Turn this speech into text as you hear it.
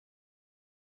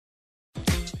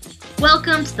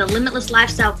Welcome to the Limitless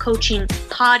Lifestyle Coaching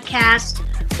Podcast,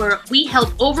 where we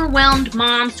help overwhelmed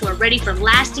moms who are ready for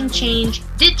lasting change,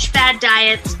 ditch fad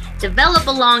diets, develop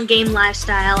a long game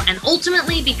lifestyle, and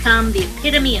ultimately become the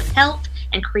epitome of health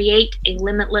and create a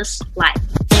limitless life.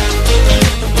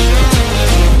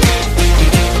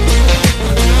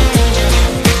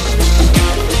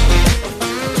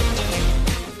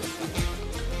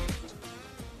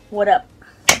 What up,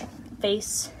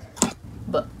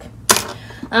 Facebook?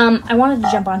 I wanted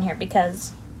to jump on here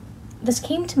because this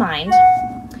came to mind.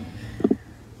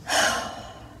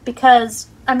 Because,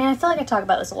 I feel like I talk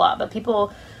about this a lot, but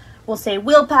people will say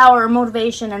willpower or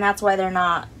motivation, and that's why they're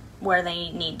not where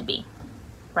they need to be,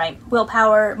 right?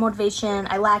 Willpower, motivation,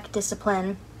 I lack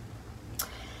discipline,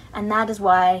 and that is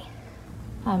why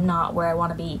I'm not where I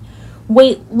want to be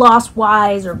weight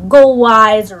loss-wise or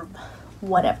goal-wise or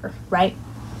whatever, right?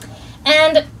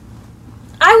 And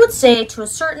I would say to a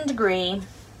certain degree,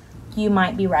 you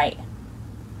might be right.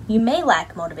 You may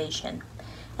lack motivation,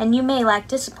 and you may lack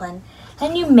discipline,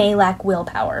 and you may lack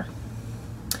willpower.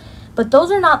 But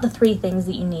those are not the three things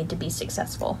that you need to be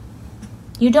successful.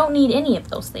 You don't need any of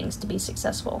those things to be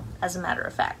successful, as a matter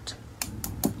of fact,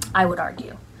 I would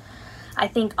argue. I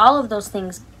think all of those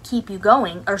things keep you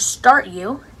going, or start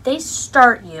you. They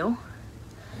start you,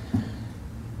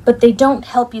 but they don't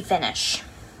help you finish.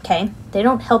 Okay, they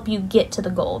don't help you get to the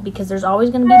goal, because there's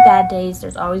always going to be bad days,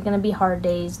 there's always going to be hard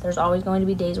days, there's always going to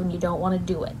be days when you don't want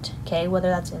to do it, okay, whether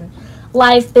that's in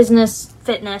life, business,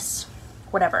 fitness,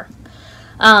 whatever.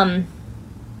 But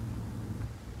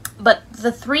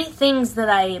the three things that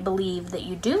I believe that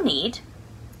you do need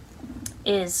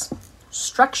is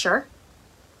structure,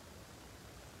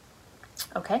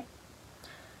 okay,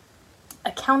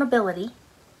 accountability,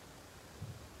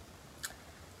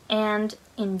 and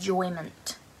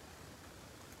enjoyment.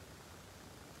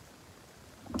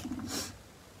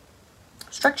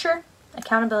 Structure,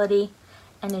 accountability,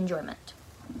 and enjoyment.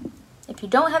 If you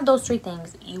don't have those three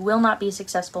things, you will not be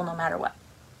successful no matter what.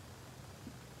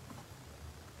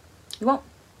 You won't.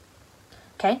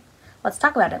 Okay? Let's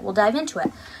talk about it. We'll dive into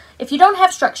it. If you don't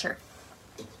have structure,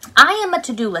 I am a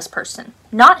to-do list person.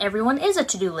 Not everyone is a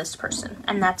to-do list person,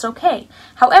 and that's okay.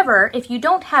 However, if you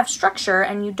don't have structure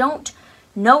and you don't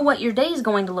know what your day is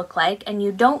going to look like, and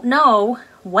you don't know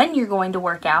when you're going to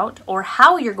work out, or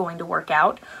how you're going to work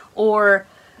out, or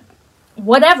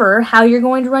whatever, how you're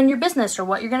going to run your business, or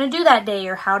what you're going to do that day,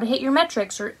 or how to hit your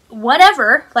metrics, or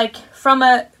whatever, like from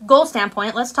a goal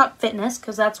standpoint, let's talk fitness,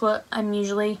 because that's what I'm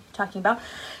usually talking about.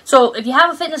 So if you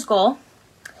have a fitness goal,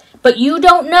 but you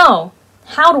don't know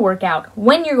how to work out,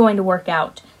 when you're going to work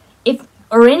out,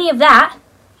 or any of that,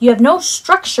 you have no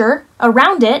structure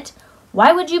around it,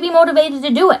 why would you be motivated to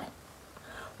do it?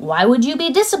 Why would you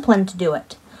be disciplined to do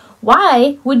it?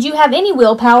 Why would you have any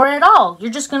willpower at all?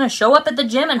 You're just going to show up at the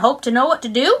gym and hope to know what to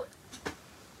do?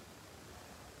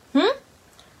 And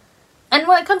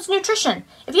when it comes to nutrition,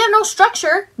 if you have no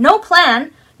structure, no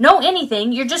plan, no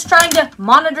anything, you're just trying to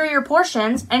monitor your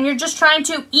portions, and you're just trying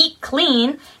to eat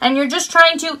clean, and you're just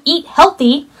trying to eat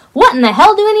healthy, what in the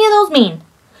hell do any of those mean?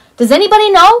 Does anybody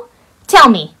know? Tell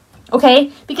me.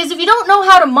 Okay, because if you don't know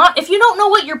if you don't know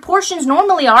what your portions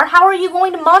normally are, how are you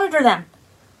going to monitor them?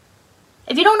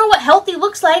 If you don't know what healthy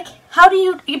looks like, how do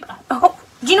you do you know what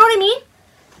I mean?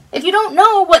 If you don't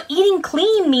know what eating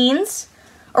clean means,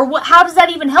 or how does that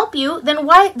even help you, then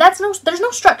there's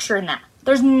no structure in that.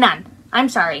 There's none. I'm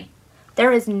sorry.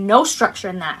 There is no structure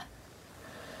in that.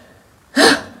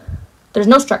 There's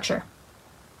no structure.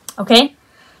 Okay?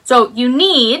 So you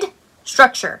need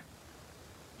structure.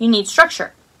 You need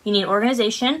structure. You need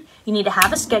organization, you need to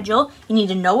have a schedule, you need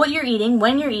to know what you're eating,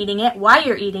 when you're eating it, why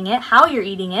you're eating it, how you're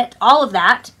eating it, all of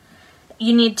that.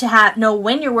 You need to know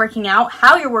when you're working out,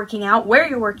 how you're working out, where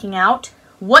you're working out,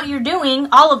 what you're doing,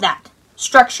 all of that.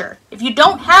 Structure. If you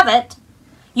don't have it,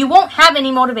 you won't have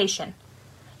any motivation.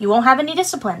 You won't have any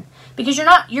discipline, because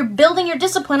you're building your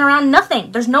discipline around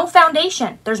nothing. There's no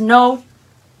foundation. There's no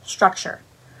structure.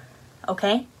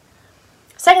 Okay?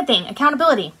 Second thing,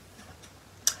 accountability.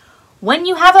 When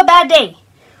you have a bad day,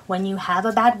 when you have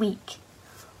a bad week,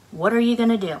 what are you going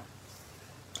to do?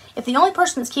 If the only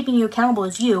person that's keeping you accountable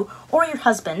is you or your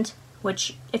husband,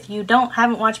 which if you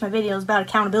haven't watched my videos about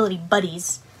accountability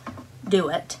buddies, do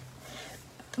it.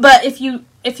 But if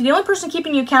the only person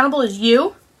keeping you accountable is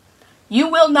you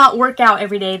will not work out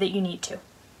every day that you need to.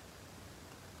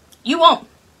 You won't.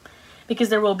 Because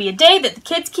there will be a day that the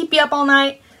kids keep you up all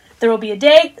night. There will be a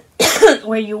day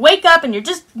where you wake up and you're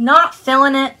just not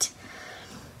feeling it.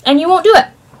 And you won't do it.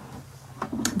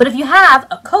 But if you have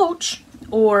a coach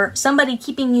or somebody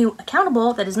keeping you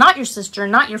accountable that is not your sister,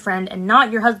 not your friend, and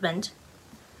not your husband,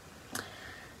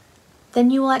 then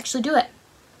you will actually do it.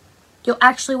 You'll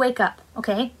actually wake up,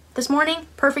 okay? This morning,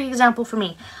 perfect example for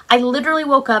me. I literally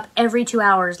woke up every 2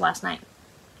 hours last night.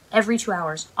 Every 2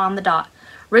 hours, on the dot.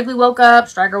 Wrigley woke up,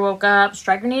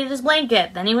 Striker needed his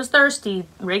blanket, then he was thirsty,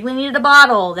 Wrigley needed a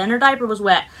bottle, then her diaper was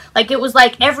wet. Like, it was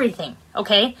like everything,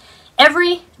 okay?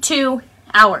 Every 2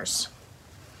 hours.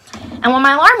 And when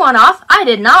my alarm went off, I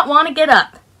did not want to get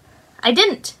up. I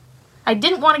didn't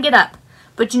want to get up.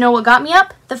 But you know what got me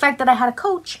up? The fact that I had a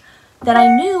coach that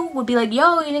I knew would be like,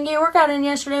 yo, you didn't get your workout in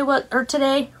yesterday, or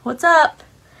today, what's up?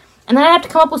 And then I have to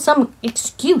come up with some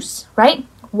excuse, right?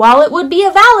 While it would be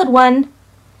a valid one,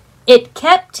 it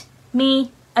kept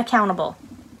me accountable.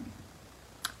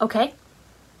 Okay?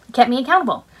 It kept me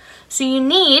accountable. So you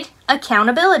need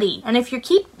accountability. And if you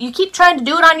keep trying to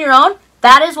do it on your own,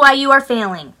 that is why you are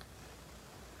failing.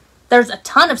 There's a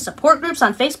ton of support groups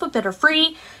on Facebook that are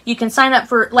free. You can sign up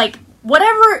for, like,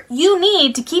 whatever you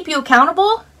need to keep you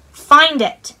accountable, find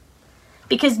it.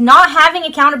 Because not having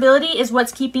accountability is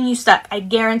what's keeping you stuck. I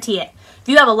guarantee it. If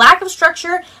you have a lack of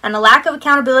structure and a lack of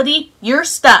accountability, you're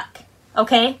stuck.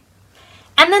 Okay?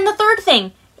 And then the third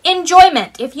thing,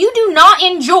 enjoyment. If you do not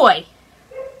enjoy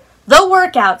the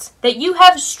workouts that you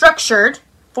have structured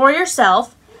for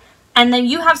yourself, and then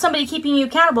you have somebody keeping you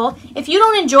accountable, if you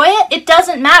don't enjoy it, it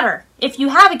doesn't matter if you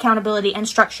have accountability and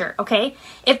structure, okay?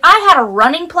 If I had a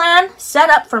running plan set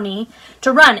up for me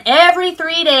to run every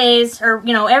 3 days, or,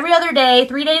 every other day,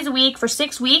 3 days a week for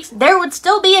 6 weeks, there would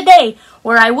still be a day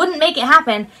where I wouldn't make it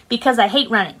happen because I hate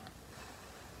running.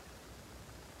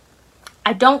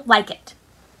 I don't like it,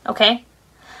 okay?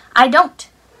 I don't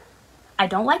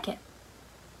like it.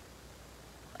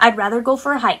 I'd rather go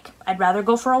for a hike. I'd rather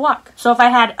go for a walk. So if I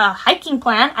had a hiking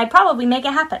plan, I'd probably make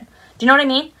it happen. Do you know what I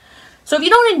mean? So if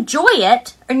you don't enjoy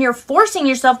it, and you're forcing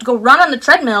yourself to go run on the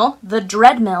treadmill, the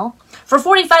dreadmill, for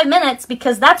 45 minutes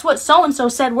because that's what so-and-so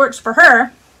said works for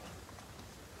her,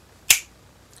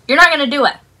 you're not going to do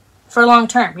it for long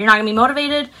term. You're not going to be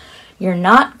motivated. You're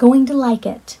not going to like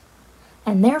it.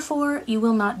 And therefore, you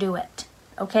will not do it.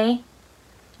 Okay?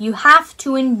 You have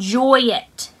to enjoy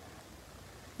it.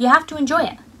 You have to enjoy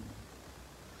it.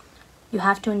 You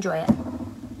have to enjoy it.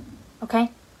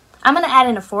 Okay? I'm going to add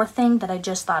in a fourth thing that I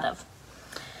just thought of.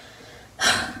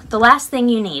 The last thing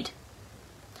you need,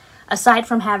 aside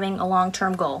from having a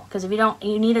long-term goal, because if you don't,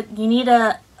 you need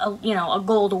a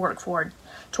goal to work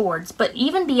towards. But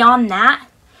even beyond that,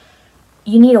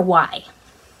 you need a why.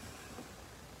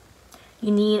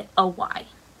 You need a why.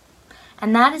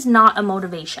 And that is not a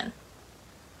motivation.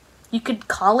 You could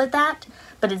call it that,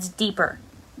 but it's deeper.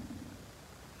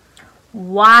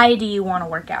 Why do you want to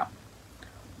work out?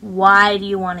 Why do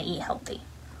you want to eat healthy?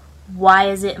 Why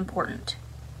is it important?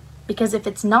 Because if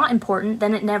it's not important,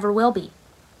 then it never will be.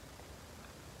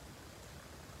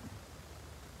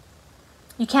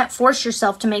 You can't force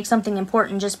yourself to make something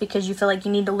important just because you feel like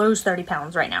you need to lose 30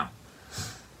 pounds right now.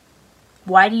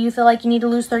 Why do you feel like you need to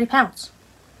lose 30 pounds?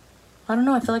 I don't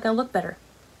know, I feel like I look better.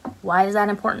 Why is that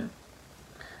important?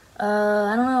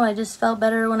 I don't know, I just felt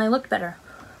better when I looked better.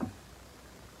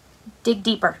 Dig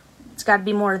deeper. It's got to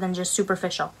be more than just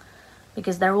superficial.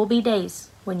 Because there will be days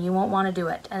when you won't want to do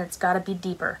it, and it's got to be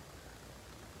deeper.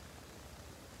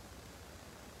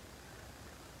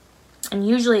 And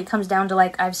usually it comes down to,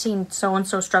 like, I've seen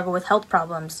so-and-so struggle with health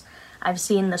problems. I've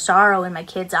seen the sorrow in my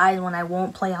kids' eyes when I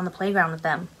won't play on the playground with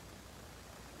them.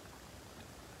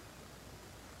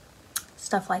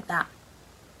 Stuff like that.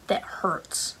 That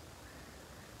hurts.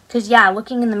 Because, yeah,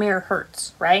 looking in the mirror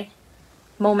hurts, right?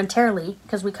 Momentarily,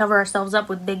 because we cover ourselves up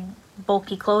with big,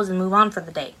 bulky clothes and move on for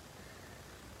the day.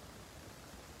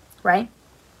 Right?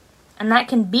 And that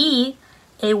can be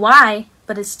a why,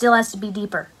 but it still has to be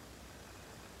deeper.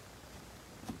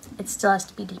 It still has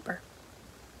to be deeper.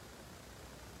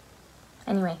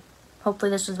 Anyway, hopefully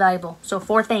this was valuable. So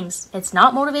 4 things. It's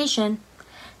not motivation.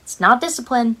 It's not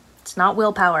discipline. It's not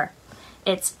willpower.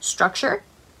 It's structure,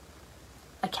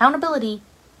 accountability,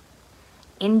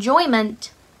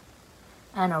 enjoyment,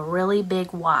 and a really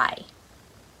big why.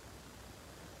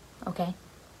 Okay?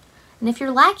 And if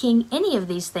you're lacking any of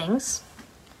these things,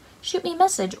 shoot me a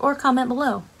message or comment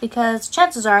below, because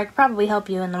chances are I could probably help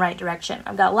you in the right direction.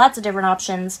 I've got lots of different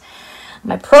options.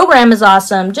 My program is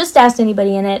awesome. Just ask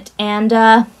anybody in it, and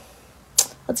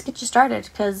let's get you started,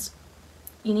 because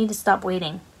you need to stop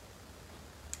waiting.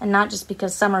 And not just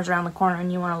because summer's around the corner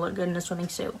and you want to look good in a swimming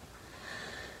suit.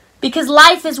 Because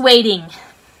life is waiting.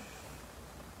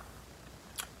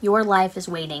 Your life is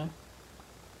waiting.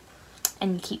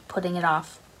 And you keep putting it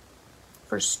off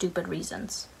for stupid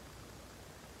reasons.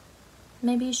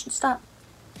 Maybe you should stop.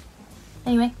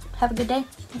 Anyway, have a good day.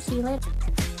 I'll see you later.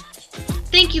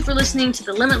 Thank you for listening to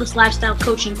the Limitless Lifestyle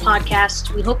Coaching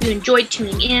Podcast. We hope you enjoyed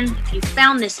tuning in. If you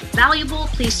found this valuable,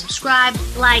 please subscribe,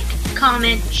 like,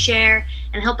 comment, share,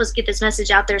 and help us get this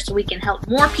message out there so we can help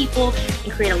more people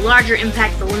and create a larger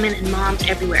impact for women and moms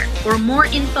everywhere. For more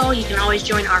info, you can always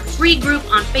join our free group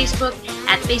on Facebook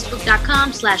at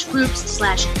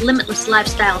facebook.com/groups/Limitless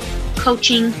Lifestyle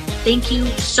Coaching. Thank you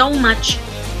so much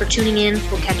for tuning in.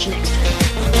 We'll catch you next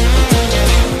time.